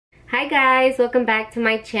Hi guys, welcome back to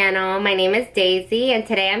my channel. My name is Daisy and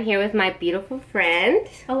today I'm here with my beautiful friend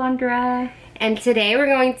Alondra. And today we're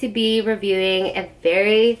going to be reviewing a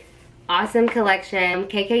very awesome collection,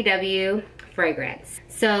 KKW Fragrance.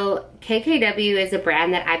 So KKW is a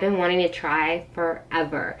brand that I've been wanting to try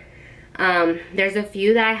forever. There's a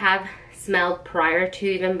few that I have smelled prior to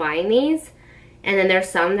even buying these, and then there's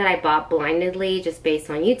some that I bought blindly just based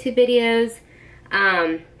on YouTube videos.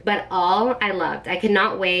 But all I loved. I could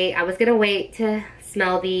not wait. I was gonna wait to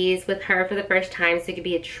smell these with her for the first time so it could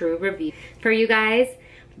be a true review for you guys,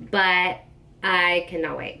 but I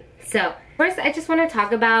cannot wait. So first I just want to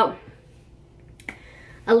talk about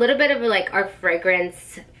a little bit of like our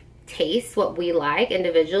fragrance taste, what we like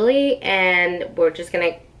individually, and we're just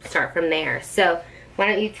gonna start from there. So why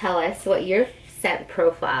don't you tell us what your scent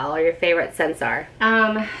profile or your favorite scents are?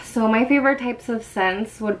 So my favorite types of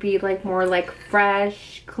scents would be like more like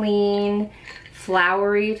fresh, clean,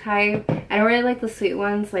 flowery type. I don't really like the sweet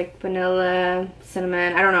ones like vanilla,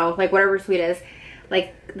 cinnamon, I don't know, like whatever sweet is,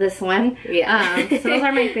 like this one. Yeah. So those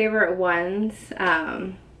are my favorite ones.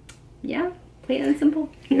 Yeah, plain and simple.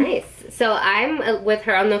 Nice. So I'm with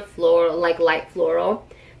her on the floral, like light floral.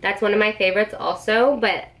 That's one of my favorites also,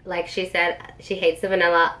 but like she said, she hates the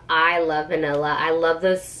vanilla. I love vanilla. I love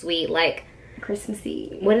those sweet, like,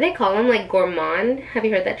 Christmassy. what do they call them? Like gourmand? Have you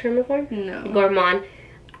heard that term before? No. Gourmand.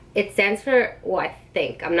 It stands for, well, I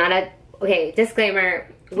think. I'm not a, okay, disclaimer.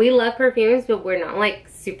 We love perfumes, but we're not like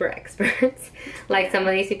super experts like some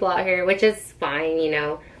of these people out here, which is fine, you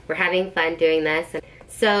know. We're having fun doing this.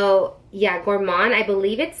 So, yeah, gourmand, I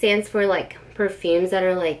believe it stands for like perfumes that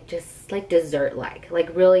are like just like dessert like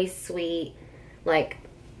really sweet, like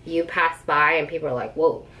you pass by and people are like,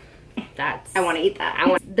 whoa, that's, I want to eat that. I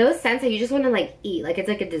want those scents that you just want to like eat, like it's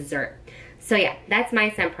like a dessert. So yeah, that's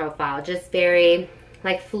my scent profile. Just very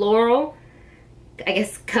like floral, I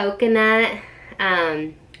guess coconut,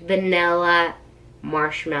 vanilla,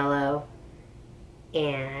 marshmallow,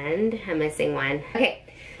 and I'm missing one. Okay,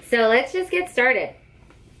 so let's just get started.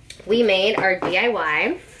 We made our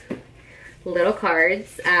DIY little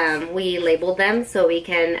cards. We labeled them so we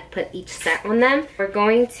can put each scent on them. We're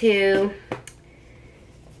going to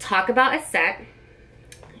talk about a scent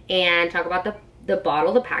and talk about the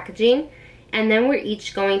bottle, the packaging, and then we're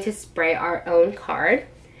each going to spray our own card,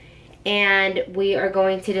 and we are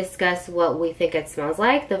going to discuss what we think it smells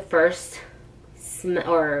like, the first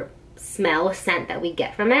smell scent that we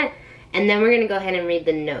get from it, and then we're going to go ahead and read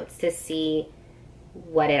the notes to see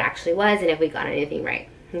what it actually was and if we got anything right.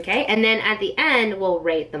 Okay, and then at the end, we'll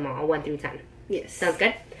rate them all, 1 through 10. Yes. Sounds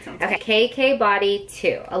good? Sounds okay, KK Body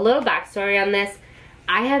 2. A little backstory on this.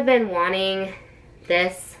 I have been wanting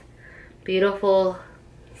this beautiful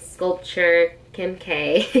sculpture Kim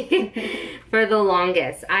K for the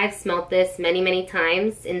longest. I've smelled this many, many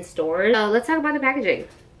times in stores. So let's talk about the packaging.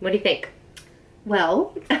 What do you think?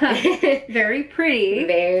 Well, very pretty.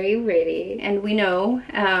 Very pretty. And we know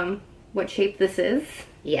what shape this is.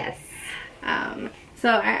 Yes. So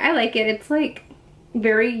I like it. It's like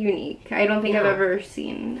very unique. I don't think I've ever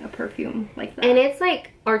seen a perfume like that. And it's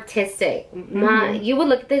like artistic. You would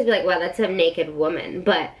look at this and be like, wow, that's a naked woman.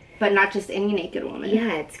 But not just any naked woman.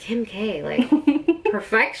 Yeah, it's Kim K. Like,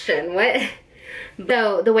 perfection. What?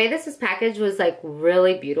 So the way this was packaged was like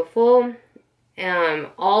really beautiful.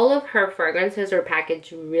 All of her fragrances are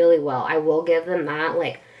packaged really well. I will give them that.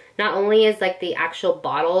 Like, not only is like the actual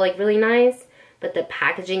bottle like really nice, but the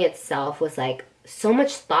packaging itself was like, so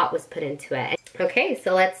much thought was put into it. Okay,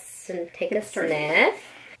 so let's take a sniff.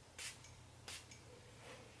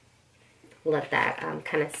 Let that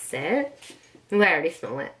kind of sit. Ooh, I already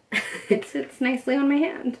smell it. It sits nicely on my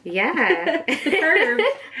hand. Yeah. The curves.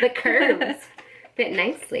 The curves fit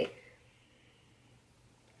nicely.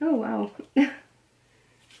 Oh, wow.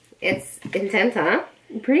 It's intense, huh?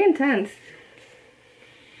 Pretty intense.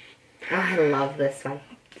 Oh, I love this one.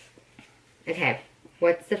 Okay.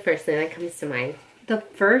 What's the first thing that comes to mind? The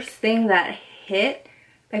first thing that hit,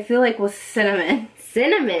 I feel like, was cinnamon.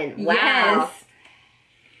 Cinnamon? Wow. Yes.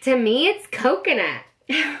 To me, it's coconut.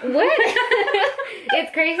 What?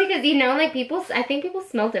 It's crazy because, you know, like I think people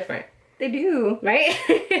smell different. They do. Right?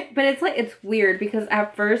 But it's weird because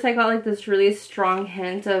at first I got like this really strong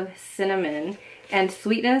hint of cinnamon and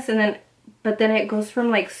sweetness, and but then it goes from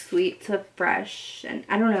like sweet to fresh, and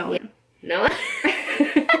I don't know. Yeah. No?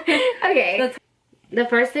 Okay. The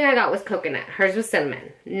first thing I got was coconut. Hers was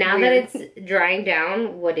cinnamon. Now that it's drying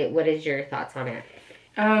down, what is your thoughts on it?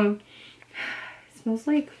 It smells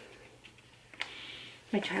like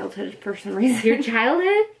my childhood for some reason. Your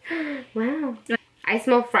childhood? Wow. I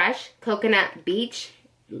smell fresh, coconut, beach,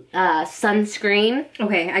 sunscreen.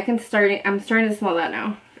 Okay, I'm starting to smell that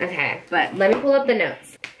now. Okay, But let me pull up the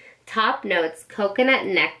notes. Top notes: coconut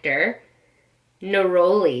nectar,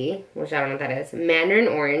 neroli, which I don't know what that is, mandarin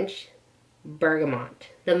orange, bergamot.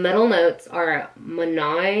 The middle notes are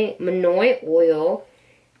manoi oil,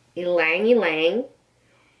 ylang ylang,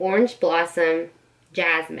 orange blossom,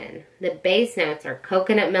 jasmine. The base notes are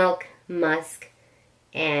coconut milk, musk,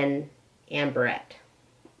 and amberette.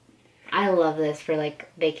 I love this for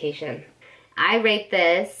like vacation. I rate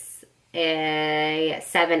this a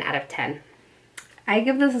 7 out of 10. I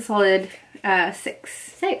give this a solid 6.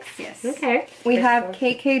 6. Yes. Okay. We have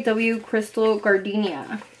KKW Crystal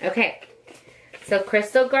Gardenia. Okay. So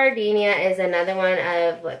Crystal Gardenia is another one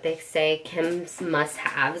of what they say Kim's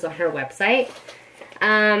must-haves on her website.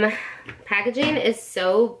 Packaging is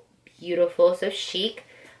so beautiful, so chic,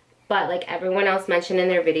 but like everyone else mentioned in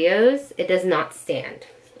their videos, it does not stand,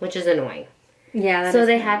 which is annoying. Yeah, so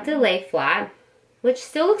they have to lay flat, which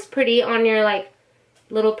still looks pretty on your like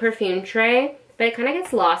little perfume tray, but it kind of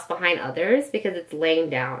gets lost behind others because it's laying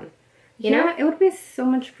down. You know? It would be so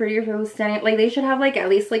much prettier if it was standing. Like, they should have, like, at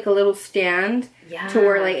least, like, a little stand to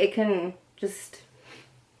where, like, it can just...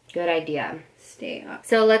 Good idea. Stay up.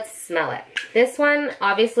 So, let's smell it. This one,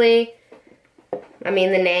 obviously, I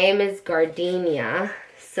mean, the name is Gardenia,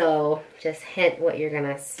 so just hint what you're going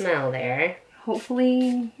to smell there.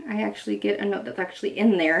 Hopefully, I actually get a note that's actually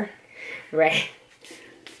in there. Right.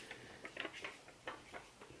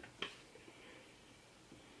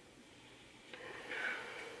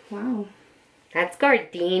 Wow. That's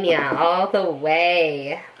Gardenia all the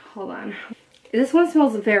way. Hold on. This one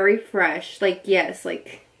smells very fresh. Like, yes,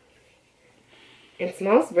 like... It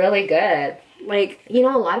smells really good. Like... You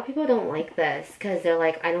know, a lot of people don't like this because they're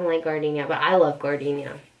like, I don't like Gardenia, but I love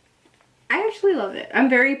Gardenia. I actually love it. I'm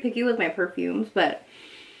very picky with my perfumes, but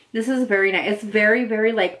this is very nice. It's very,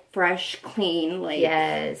 very, like, fresh, clean. Like...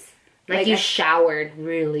 Yes. Like you showered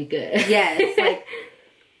really good. Yes. Like...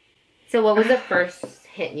 So what was the first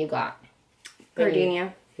hint you got?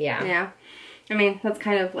 Gardenia. Yeah. Yeah. I mean, that's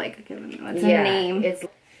kind of like a given. That's a name. It's,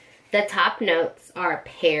 the top notes are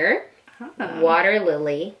pear, water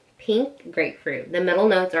lily, pink grapefruit. The middle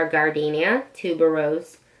notes are gardenia,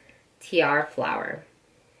 tuberose, tiare flower.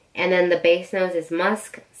 And then the base notes is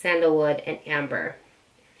musk, sandalwood, and amber.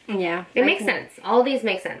 Yeah. It makes sense. All these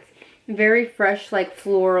make sense. Very fresh, like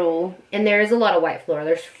floral. And there is a lot of white floral.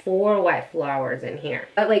 There's 4 white flowers in here.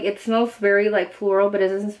 But like it smells very like floral, but it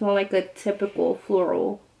doesn't smell like the typical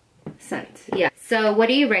floral scent. Yeah. So what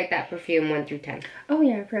do you rate that perfume 1 through 10? Oh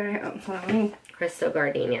yeah, I forgot. Hold on. Crystal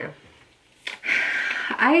Gardenia.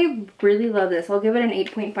 I really love this. I'll give it an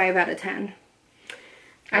 8.5 out of 10.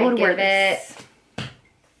 I would wear this.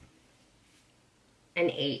 An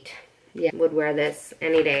 8. Yeah, would wear this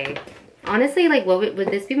any day. Honestly, like, what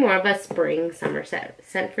would this be more of a spring, summer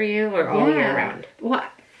scent for you, or all year round? Well,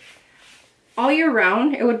 all year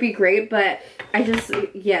round, it would be great, but I just,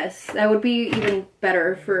 yes, that would be even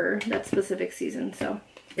better for that specific season, so.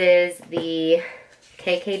 This is the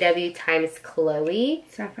KKW times Khloe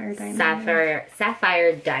Sapphire Diamond.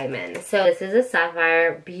 Sapphire Diamond. So this is a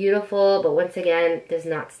sapphire, beautiful, but once again, does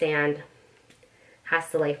not stand,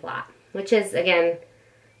 has to lay flat, which is, again,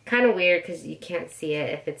 kind of weird because you can't see it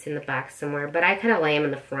if it's in the back somewhere, but I kind of lay them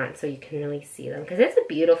in the front so you can really see them because it's a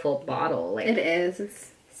beautiful bottle. Like, it is.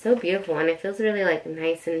 It's so beautiful, and it feels really like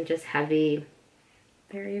nice and just heavy.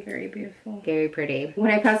 Very, very beautiful. Very pretty.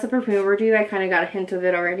 When I passed the perfume over to you, I kind of got a hint of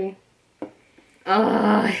it already.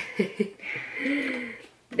 Oh,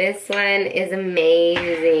 this one is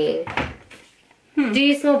amazing. Do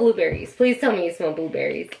you smell blueberries? Please tell me you smell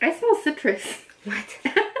blueberries. I smell citrus. What?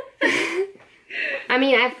 I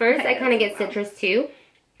mean, at first I kind of get citrus too,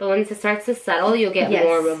 but once it starts to settle, you'll get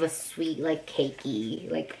more of a sweet, like cakey,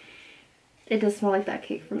 like. It does smell like that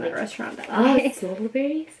cake from the restaurant. Oh, it smells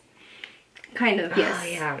blueberries? Kind of, yes. Oh,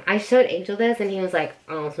 yeah. I showed Angel this, and he was like,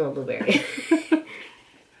 I don't smell blueberry.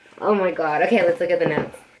 Oh my god. Okay, let's look at the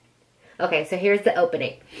notes. Okay, so here's the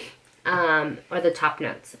opening. Or the top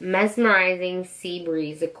notes. Mesmerizing sea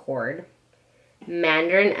breeze accord.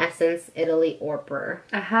 Mandarin essence, Italy orper.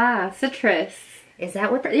 Aha, citrus. Is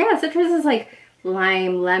that what? Yeah, citrus is like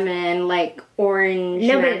lime, lemon, like orange.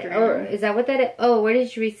 No, mandarin. but or is that what that is? Oh, where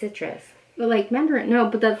did you read citrus? Like mandarin. No,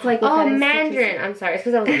 but that's like what oh, that is. Mandarin. I'm sorry, it's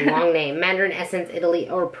because that was a long name. Mandarin essence, Italy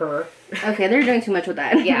orper. Okay, they're doing too much with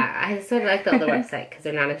that. Yeah, I sort of like the other website because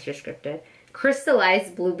they're not as descriptive.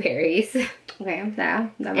 Crystallized blueberries. Okay,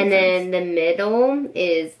 that makes and then the middle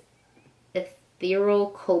is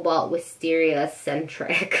ethereal cobalt wisteria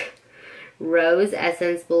centric. Rose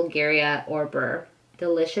essence Bulgaria orber.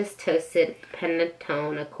 Delicious toasted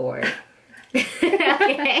panettone accord.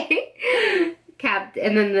 Okay.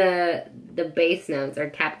 and then the base notes are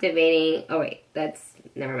captivating. Oh wait, that's,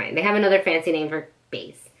 never mind. They have another fancy name for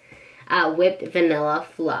base. Whipped vanilla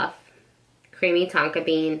fluff, creamy tonka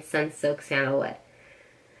bean, sunsilk sandalwood.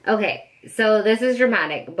 Okay, so this is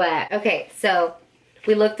dramatic, but okay, so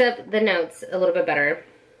we looked up the notes a little bit better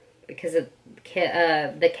because the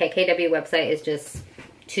KKW website is just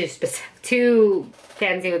too specific, too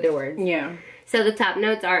fancy with their words. Yeah. So the top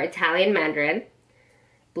notes are Italian mandarin,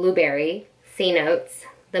 blueberry, C notes.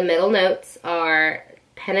 The middle notes are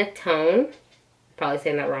panettone, probably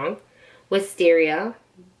saying that wrong, wisteria,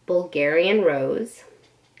 Bulgarian rose,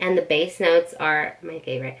 and the base notes are my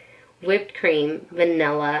favorite: whipped cream,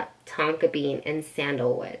 vanilla, tonka bean, and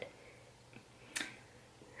sandalwood.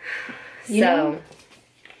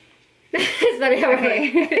 It's funny how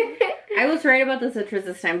I was right about the citrus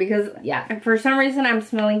this time because for some reason I'm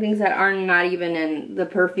smelling things that are not even in the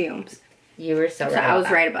perfumes. You were so right. So I was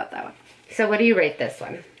right about that one. So what do you rate this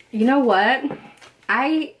one? You know what?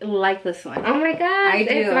 I like this one. Oh my god, I do.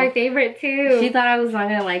 It's my favorite too. She thought I was not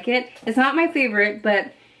gonna like it. It's not my favorite,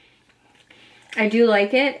 but I do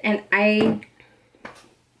like it, and I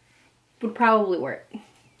would probably wear it.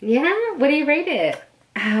 Yeah? What do you rate it?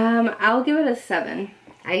 I'll give it a 7.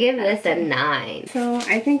 I give this a 9. So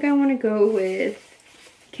I think I want to go with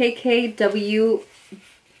KKW.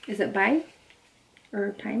 Is it by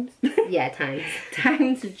or times? Yeah, times.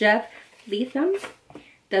 Times Jeff Leathum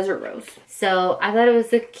Desert Rose. So I thought it was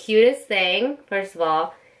the cutest thing, first of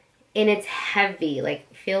all, and it's heavy.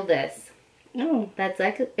 Like, feel this. Oh. That's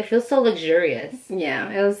like, it feels so luxurious. Yeah,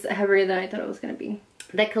 it was heavier than I thought it was going to be.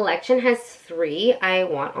 The collection has 3. I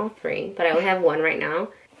want all 3, but I only have 1 right now.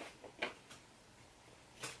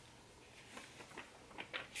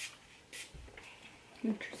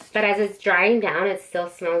 But as it's drying down, it still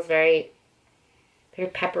smells very, very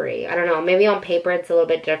peppery. I don't know. Maybe on paper it's a little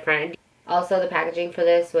bit different. Also, the packaging for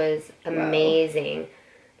this was amazing. Wow.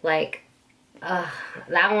 Like,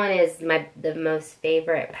 that one is the most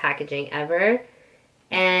favorite packaging ever.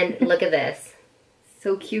 And look at this.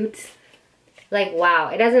 So cute. Like, wow.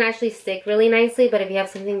 It doesn't actually stick really nicely, but if you have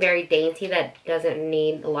something very dainty that doesn't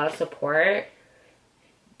need a lot of support,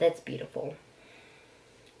 that's beautiful.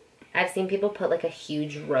 I've seen people put like a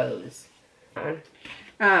huge rose on.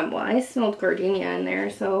 Well, I smelled Gardenia in there,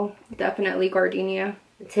 so definitely Gardenia.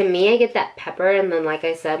 To me, I get that pepper, and then like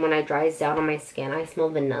I said, when it dries down on my skin, I smell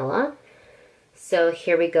vanilla. So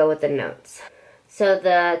here we go with the notes. So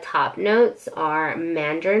the top notes are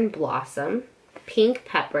mandarin blossom, pink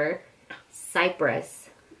pepper, cypress.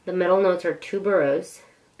 The middle notes are tuberose,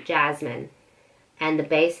 jasmine. And the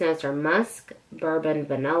base notes are musk, bourbon,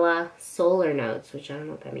 vanilla, solar notes, which I don't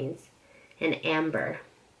know what that means, and amber.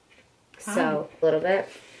 Wow. So, a little bit.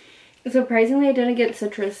 Surprisingly, I didn't get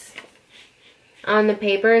citrus. On the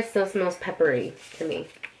paper, it still smells peppery to me.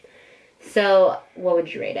 So, what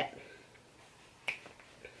would you rate it?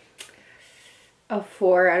 A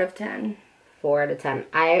 4 out of 10. 4 out of 10.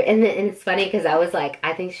 And it's funny because I was like,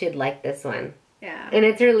 I think she'd like this one. Yeah. And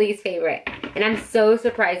it's her least favorite. And I'm so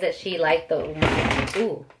surprised that she liked the...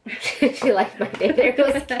 Ooh. She liked my favorite. There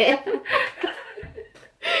goes Kim.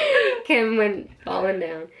 Kim went falling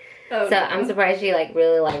down. Oh, so no. I'm surprised she like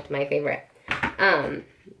really liked my favorite.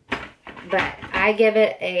 But I give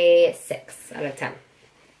it a 6 out of 10.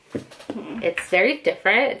 It's very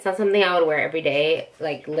different. It's not something I would wear every day.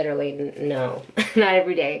 Like literally, no. Not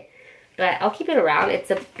every day. But I'll keep it around.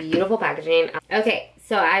 It's a beautiful packaging. Okay,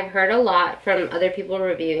 so I've heard a lot from other people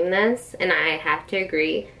reviewing this, and I have to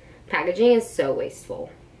agree. Packaging is so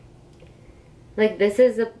wasteful. Like this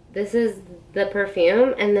is the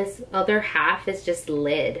perfume, and this other half is just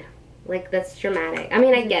lid. Like that's dramatic. I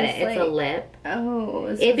mean, I get it. It's a lip. Oh.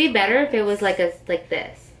 It'd be better if it was like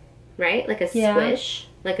this, right? Like a squish,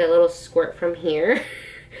 like a little squirt from here.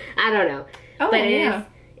 I don't know. Oh, but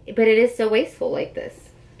it is so wasteful like this.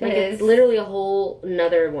 Like it's literally a whole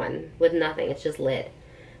another one with nothing. It's just lid.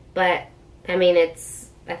 But I mean,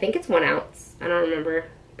 I think it's 1 ounce. I don't remember,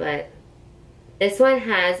 but this one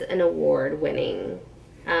has an award winning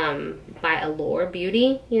by Allure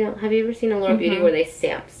Beauty. You know, have you ever seen Allure Beauty where they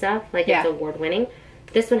stamp stuff? Like it's award winning.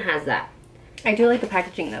 This one has that. I do like the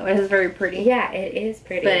packaging though. It is very pretty. Yeah, it is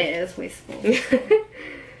pretty. But it is wasteful.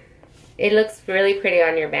 It looks really pretty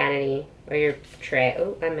on your vanity or your tray.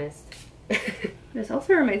 Oh, I missed. This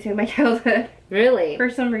also reminds me of my childhood. Really? For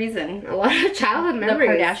some reason. A lot of childhood memories.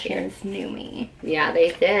 The Kardashians knew me. Yeah,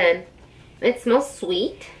 they did. It smells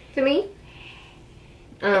sweet to me.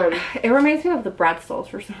 It reminds me of the Bradstalls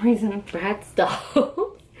for some reason.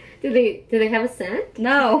 Bradstalls? Do they have a scent?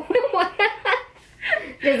 No.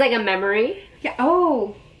 There's like a memory. Yeah.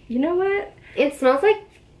 Oh, you know what? It smells like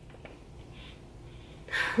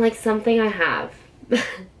Like something I have. It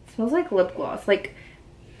smells like lip gloss. Like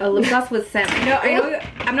a lip gloss with scent. I know,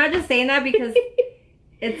 I'm not just saying that because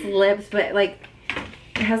it's lips, but like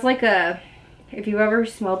it has like a, if you've ever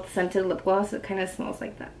smelled scented lip gloss, it kind of smells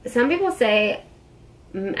like that. Some people say,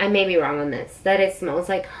 I may be wrong on this, that it smells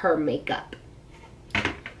like her makeup.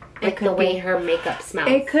 Like the way her makeup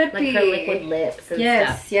smells. It could like be. Like her liquid lips and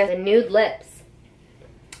stuff. Yes. The Nude Lips.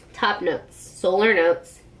 Top notes. Solar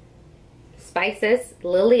notes. Spices.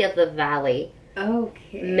 Lily of the Valley.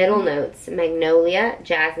 Okay. Middle notes. Magnolia.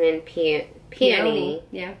 Jasmine. Peony.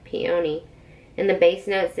 Yeah. Peony. And the base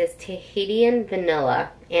notes is Tahitian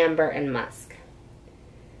vanilla, amber, and musk.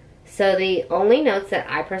 So the only notes that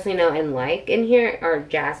I personally know and like in here are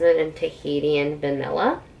jasmine and Tahitian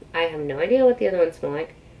vanilla. I have no idea what the other ones smell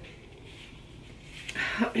like.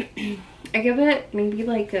 I give it maybe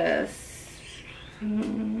like a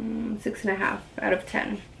 6.5 out of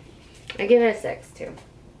 10. I give it a 6 too.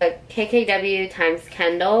 A KKW times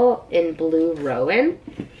Kendall in blue Roan.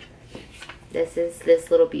 This is this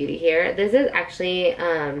little beauty here. This is actually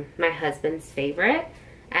my husband's favorite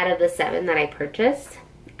out of the 7 that I purchased.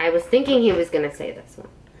 I was thinking he was gonna say this one.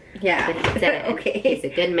 Yeah. But he said Okay. He's a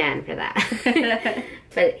good man for that.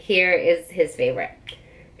 But here is his favorite.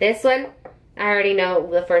 This one, I already know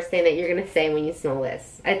the first thing that you're gonna say when you smell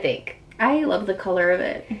this, I think. I love the color of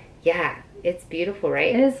it. Yeah, it's beautiful,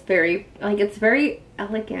 right? It is very, like, it's very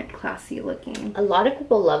elegant, classy looking. A lot of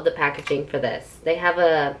people love the packaging for this. They have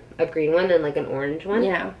a green one and like an orange one.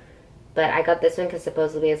 Yeah. But I got this one because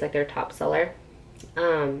supposedly it's like their top seller.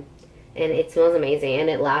 And it smells amazing and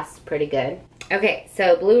it lasts pretty good. Okay,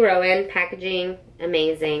 so blue Roan, packaging,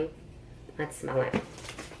 amazing. Let's smell it.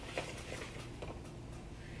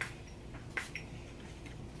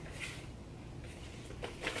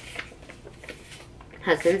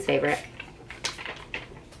 Husband's favorite.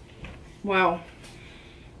 Wow.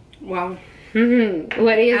 Wow.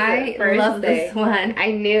 What is I love this one.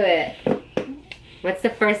 I knew it. What's the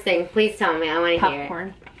first thing? Please tell me. I want to hear it.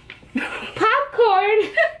 Popcorn. Popcorn?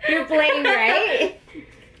 You're playing, right?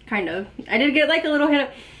 Kind of. I did get like a little hint of...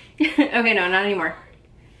 Okay, no, not anymore.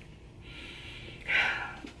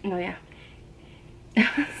 No, yeah.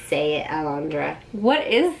 Say it, Alondra. What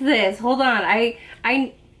is this? Hold on.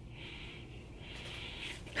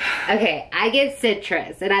 Okay, I get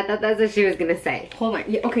citrus, and I thought that's what she was gonna say. Hold on.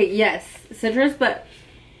 Okay, yes. Citrus, but...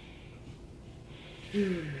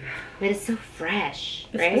 But it's so fresh,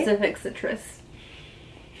 right? Specific citrus.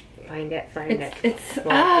 Find it. It's...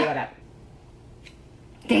 Well, pull it up.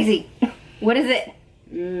 Daisy. What is it?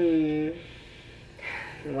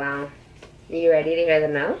 Wow. Are you ready to hear the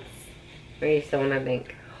notes? Or you still wanna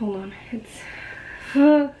think? Hold on. It's...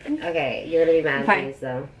 Okay, you're gonna be mad at these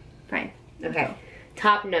though. Fine. Okay.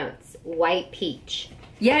 Top notes. White peach.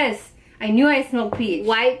 Yes! I knew I smelled peach.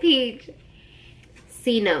 White peach.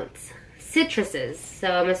 C notes. Citruses. So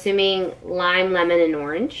I'm assuming lime, lemon, and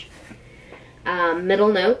orange. Middle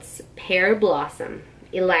notes. Pear blossom.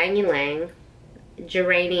 Ylang ylang.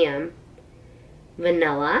 Geranium.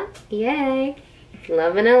 Vanilla. Yay.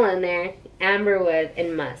 Love vanilla in there. Amberwood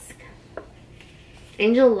and musk.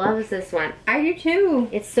 Angel loves this one. I do too.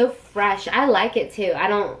 It's so fresh. I like it too. I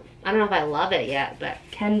don't know if I love it yet, but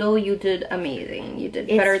Kendall, you did amazing. You did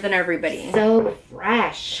better than everybody. So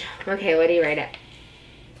fresh. Okay, what do you rate it?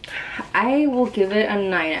 I will give it a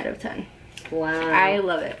 9 out of 10. Wow. I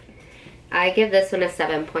love it. I give this one a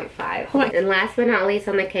 7.5. Hold on. And last but not least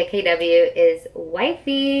on the KKW is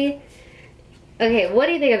Wifey. Okay, what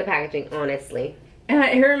do you think of the packaging, honestly?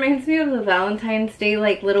 It reminds me of the Valentine's Day,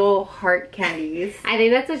 like, little heart candies. I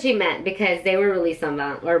think that's what she meant because they were released on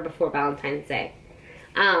before Valentine's Day.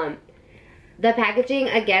 The packaging,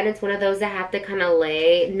 again, it's one of those that have to kind of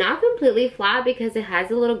lay, not completely flat because it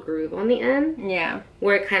has a little groove on the end. Yeah.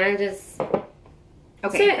 Where it kind of just...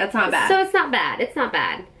 Okay, so, that's not bad. So it's not bad. It's not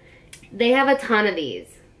bad. They have a ton of these.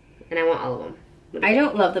 And I want all of them. I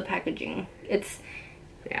don't love the packaging. It's...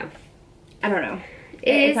 Yeah. I don't know.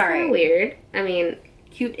 It's kind of weird. I mean...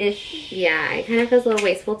 Cute-ish. Yeah, it kind of feels a little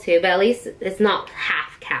wasteful too. But at least it's not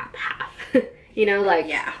half cap, half. You know, like...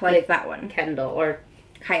 Yeah, like that one. Kendall or...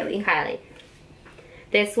 Kylie.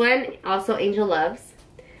 This one, also Angel loves.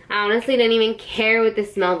 I honestly didn't even care what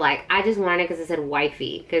this smelled like. I just wanted it because it said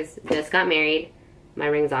Wifey. Because just got married. My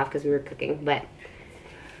ring's off because we were cooking. But...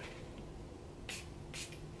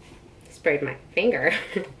 sprayed my finger.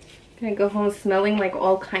 Gonna go home smelling like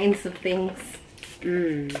all kinds of things.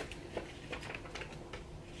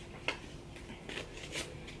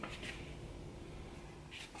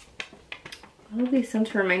 All of these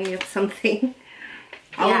scents remind me of something.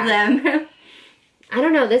 All of them. I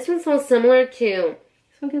don't know. This one smells similar to...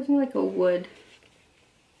 This one gives me like a wood.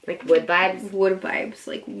 Like wood vibes. Wood vibes,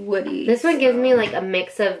 like woody. This one gives me like a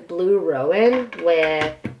mix of blue Roan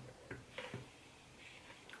with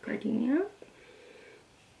Gardenia.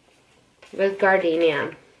 With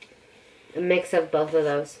Gardenia. A mix of both of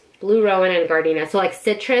those. Blue Roan and Gardenia. So like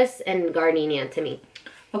citrus and Gardenia to me.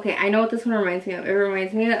 Okay, I know what this one reminds me of. It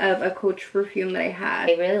reminds me of a Coach perfume that I had.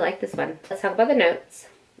 I really like this one. Let's talk about the notes.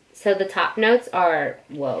 So the top notes are,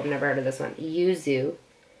 whoa, I've never heard of this one. Yuzu,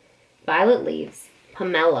 violet leaves,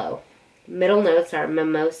 pomelo. Middle notes are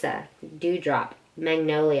mimosa, dewdrop,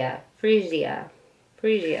 magnolia, freesia.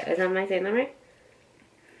 Freesia, am I saying that right?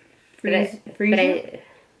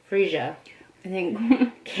 Freesia. I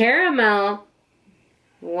think. Caramel.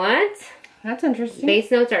 What? That's interesting.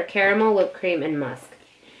 Base notes are caramel, whipped cream, and musk.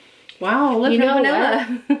 Wow, look, no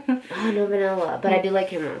vanilla. Oh, no vanilla, but I do like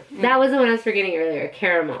caramel. That was the one I was forgetting earlier,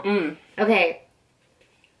 caramel. Okay,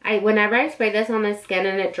 whenever I spray this on my skin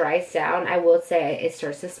and it dries down, I will say it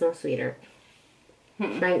starts to smell sweeter.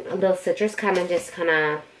 Like the citrus kind of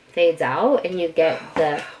fades out, and you get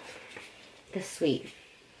the sweet.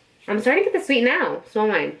 I'm starting to get the sweet now. Smell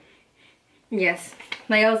mine. Yes,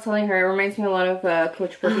 like I was telling her, it reminds me a lot of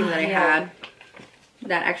Coach perfume that I had.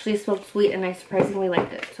 That actually smelled sweet, and I surprisingly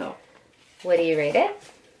liked it. So. What do you rate it?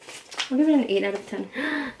 I'll give it an 8 out of 10.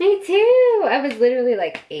 Me too. I was literally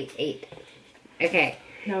like 8. Okay.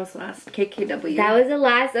 That was the last. KKW. That was the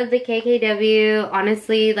last of the KKW.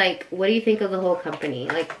 Honestly, like, what do you think of the whole company?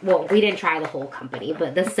 Like, well, we didn't try the whole company,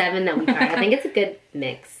 but the 7 that we tried, I think it's a good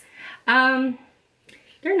mix. They're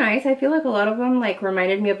nice. I feel like a lot of them, like,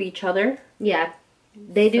 reminded me of each other. Yeah.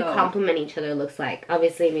 They do complement each other, looks like.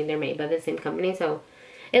 Obviously, I mean, they're made by the same company, so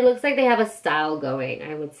it looks like they have a style going,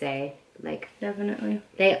 I would say. Like, definitely.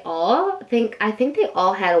 I think they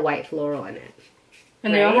all had a white floral in it.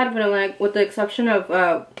 And they all had vanilla, with the exception of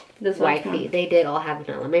this Wifey. They did all have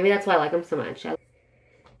vanilla. Maybe that's why I like them so much.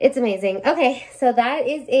 It's amazing. Okay, so that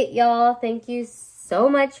is it, y'all. Thank you so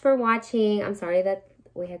much for watching. I'm sorry that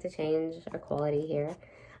we had to change our quality here.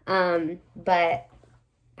 But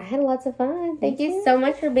I had lots of fun. Thank you so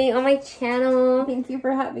much for being on my channel. Thank you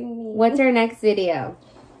for having me. What's our next video?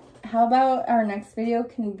 How about our next video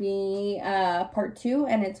can be part 2,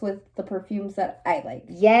 and it's with the perfumes that I like.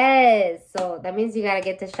 Yes. So that means you gotta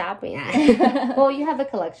get to shopping. Well, you have a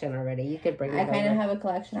collection already. You could bring it. I kind of have a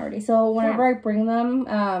collection already. So whenever I bring them,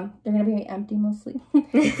 they're gonna be empty mostly.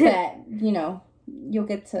 But you know, you'll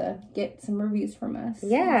get to get some reviews from us.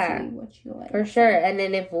 Yeah, and see what you like for sure. And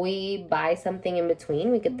then if we buy something in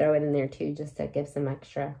between, we could throw it in there too, just to give some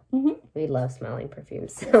extra. We love smelling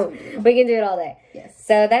perfumes, so we can do it all day. Yes.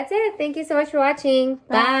 So that's it. Thank you so much for watching.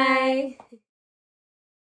 Bye.